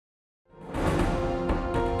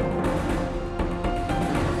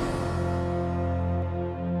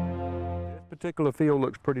particular field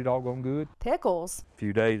looks pretty doggone good. Pickles. A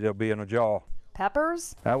few days they'll be in a jar.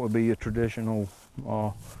 Peppers. That would be a traditional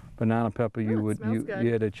banana pepper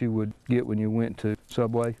that you would get when you went to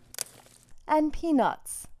Subway. And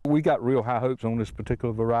peanuts. We got real high hopes on this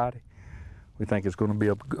particular variety. We think it's going to be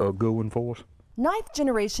a good one for us.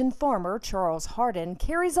 Ninth-generation farmer Charles Harden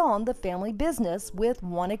carries on the family business with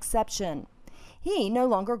one exception. He no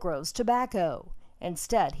longer grows tobacco.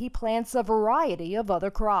 Instead, he plants a variety of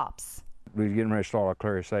other crops. We're getting ready to start our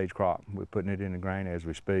clary sage crop. We're putting it in the grain as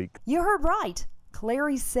we speak. You heard right.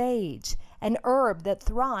 Clary sage, an herb that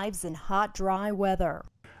thrives in hot, dry weather.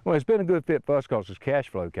 Well, it's been a good fit for us because it's cash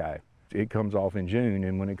flow cow. It comes off in June,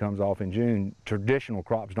 and when it comes off in June, traditional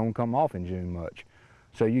crops don't come off in June much.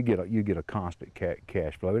 So you get a constant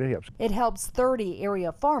cash flow. It helps. It helps 30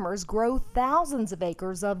 area farmers grow thousands of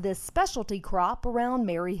acres of this specialty crop around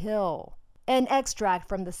Mary Hill. An extract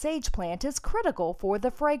from the sage plant is critical for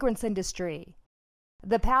the fragrance industry.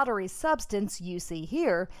 The powdery substance you see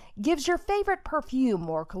here gives your favorite perfume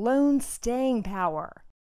or cologne staying power.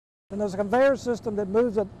 And there's a conveyor system that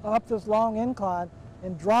moves it up this long incline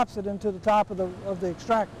and drops it into the top of the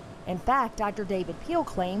extractor. In fact, Dr. David Peele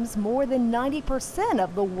claims more than 90%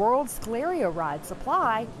 of the world's scleria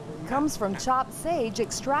supply comes from chopped sage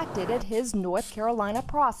extracted at his North Carolina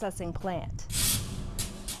processing plant.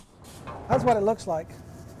 That's what it looks like.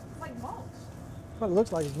 It's like mulch. That's what it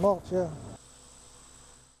looks like, is mulch, yeah.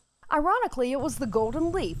 Ironically, it was the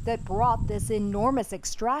golden leaf that brought this enormous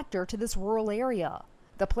extractor to this rural area.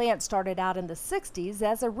 The plant started out in the 60s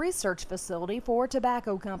as a research facility for a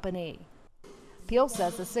tobacco company. Peele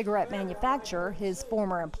says the cigarette manufacturer, his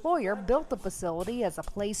former employer, built the facility as a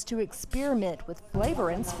place to experiment with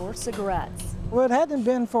flavorants for cigarettes. Well, it hadn't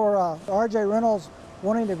been for R.J. Reynolds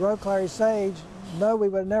wanting to grow clary sage, no, we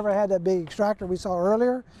would have never had that big extractor we saw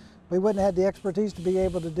earlier. We wouldn't have had the expertise to be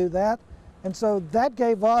able to do that. And so that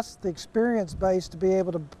gave us the experience base to be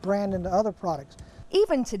able to brand into other products.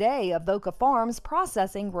 Even today, Avoca Farms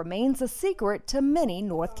processing remains a secret to many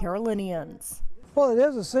North Carolinians. Well, it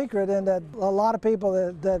is a secret in that a lot of people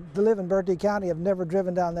that live in Bertie County have never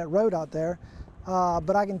driven down that road out there.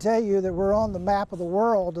 But I can tell you that we're on the map of the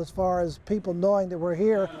world as far as people knowing that we're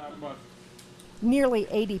here. Nearly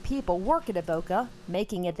 80 people work at Avoca,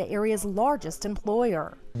 making it the area's largest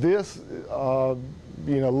employer. This,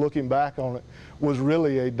 looking back on it, was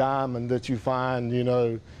really a diamond that you find, in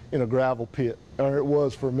a gravel pit, or it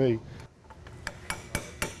was for me.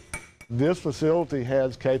 This facility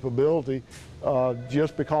has capability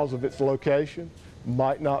just because of its location.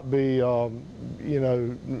 Might not be, out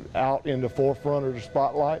in the forefront or the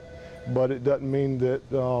spotlight, but it doesn't mean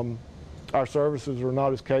that our services are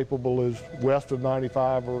not as capable as west of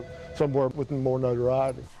 95 or somewhere with more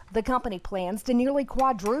notoriety. The company plans to nearly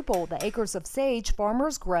quadruple the acres of sage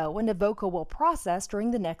farmers grow and Avoca will process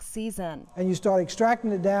during the next season. And you start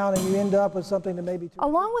extracting it down and you end up with something that maybe...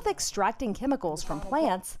 Along with extracting chemicals from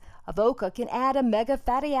plants, Avoca can add omega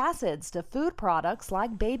fatty acids to food products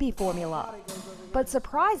like baby formula. But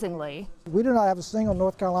surprisingly, we do not have a single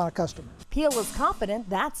North Carolina customer. Peele is confident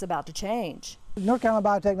that's about to change. The North Carolina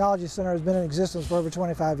Biotechnology Center has been in existence for over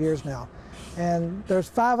 25 years now. And there's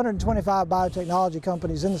 525 biotechnology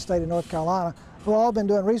companies in the state of North Carolina who have all been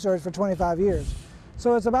doing research for 25 years.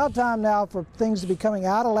 So it's about time now for things to be coming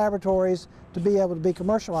out of laboratories to be able to be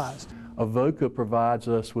commercialized. Avoca provides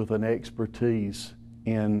us with an expertise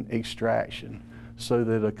in extraction so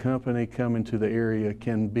that a company coming to the area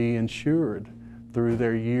can be ensured through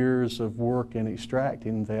their years of work in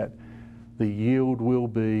extracting that the yield will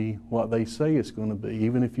be what they say it's going to be,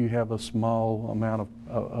 even if you have a small amount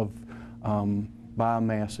of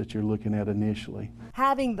biomass that you're looking at initially.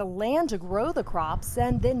 Having the land to grow the crops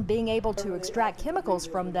and then being able to extract chemicals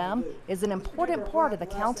from them is an important part of the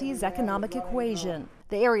county's economic equation.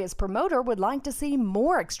 The area's promoter would like to see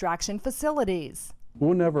more extraction facilities.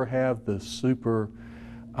 We'll never have the super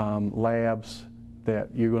labs that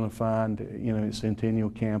you're going to find, at Centennial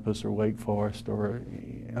Campus or Wake Forest or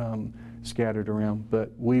scattered around,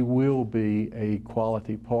 but we will be a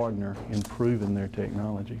quality partner in proving their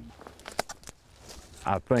technology.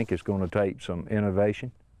 I think it's going to take some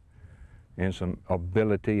innovation and some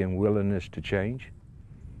ability and willingness to change.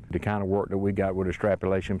 The kind of work that we got with a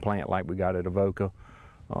extrapolation plant like we got at Avoca,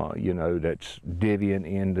 that's divvying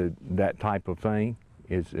into that type of thing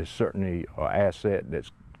is certainly an asset that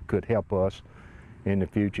could help us in the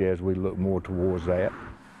future as we look more towards that.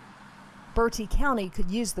 Bertie County could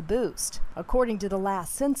use the boost. According to the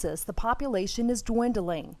last census, the population is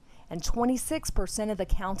dwindling, and 26% of the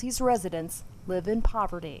county's residents live in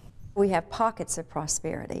poverty. We have pockets of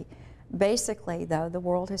prosperity, Basically, though, the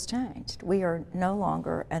world has changed. We are no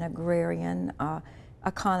longer an agrarian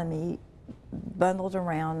economy bundled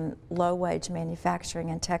around low-wage manufacturing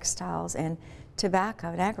and textiles and tobacco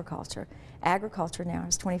and agriculture. Agriculture now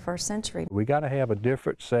is 21st century. We got to have a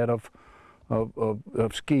different set of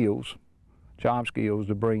skills, job skills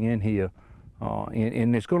to bring in here,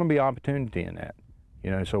 and there's going to be opportunity in that.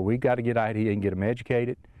 You know, so we got to get out here and get them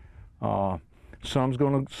educated. Some's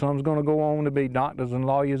going to go on to be doctors and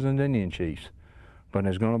lawyers and Indian chiefs, but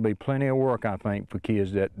there's going to be plenty of work, I think, for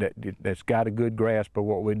kids that's got a good grasp of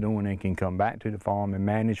what we're doing and can come back to the farm and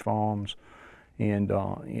manage farms, and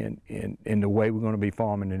the way we're going to be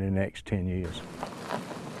farming in the next 10 years.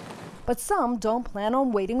 But some don't plan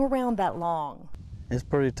on waiting around that long. It's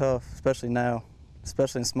pretty tough, especially now.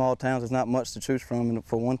 Especially in small towns, there's not much to choose from,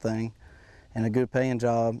 for one thing. And a good paying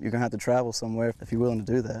job, you're going to have to travel somewhere if you're willing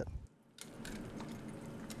to do that.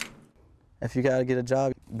 If you got to get a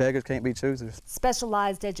job, beggars can't be choosers.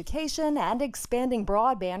 Specialized education and expanding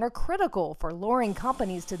broadband are critical for luring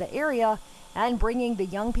companies to the area and bringing the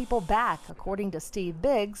young people back, according to Steve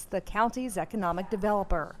Biggs, the county's economic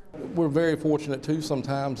developer. We're very fortunate, too,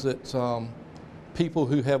 sometimes that people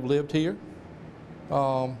who have lived here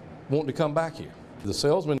want to come back here. The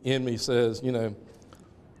salesman in me says, you know,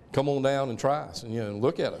 come on down and try us, and, you know,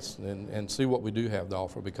 look at us and see what we do have to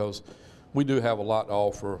offer, because we do have a lot to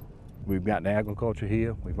offer. We've got the agriculture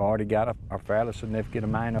here. We've already got a fairly significant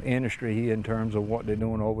amount of industry here in terms of what they're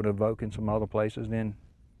doing over to Avoca and some other places. Then,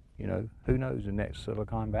 you know, who knows, the next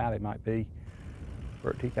Silicon Valley might be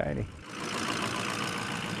Bertie County.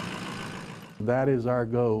 That is our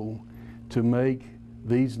goal, to make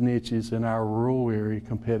these niches in our rural area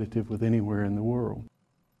competitive with anywhere in the world.